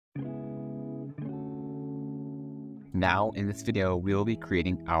Now, in this video, we will be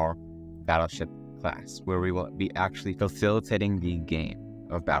creating our Battleship class, where we will be actually facilitating the game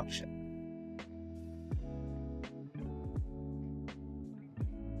of Battleship.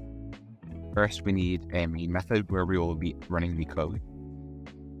 First, we need a main method where we will be running the code.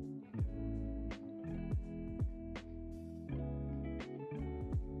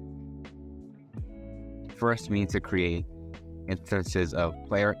 First, we need to create instances of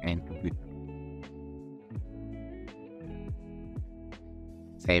player and computer.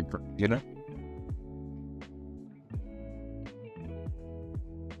 Same for computer.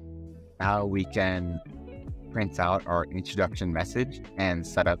 Now we can print out our introduction message and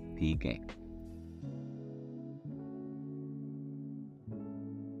set up the game.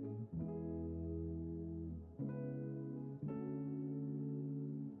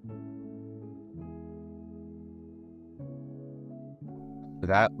 For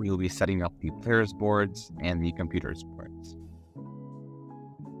that, we will be setting up the player's boards and the computer's boards.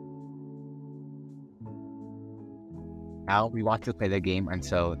 Now we want to play the game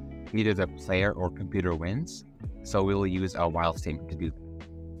until either the player or computer wins, so we will use a while statement to do that.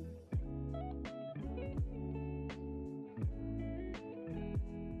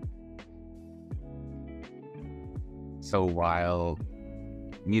 So while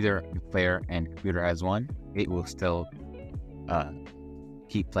neither the player and computer has won, it will still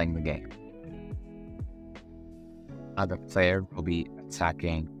keep playing the game. The player will be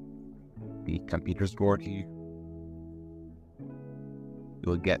attacking the computer's board here. You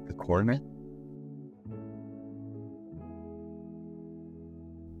will get the coordinate,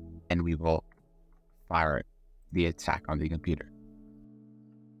 and we will fire the attack on the computer.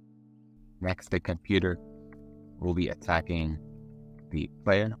 Next, the computer will be attacking the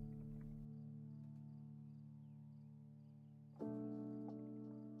player.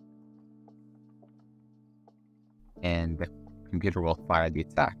 And the computer will fire the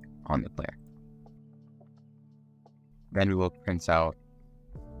attack on the player. Then we will print out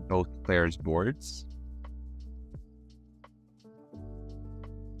both players' boards,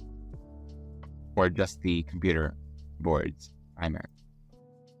 or just the computer boards, I meant.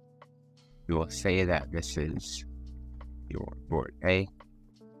 We will say that this is your board A,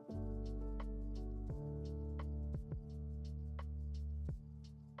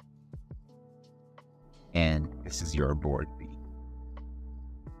 and this is your board B.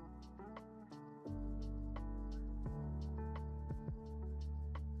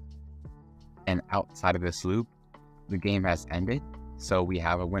 And outside of this loop, the game has ended, so we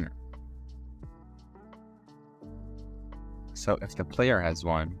have a winner. So if the player has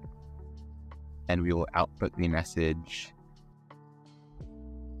won, then we will output the message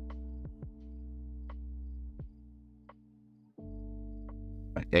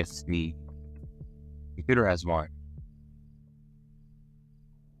if the computer has won,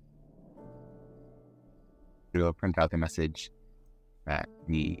 we will print out the message that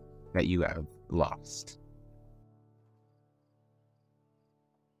you have lost.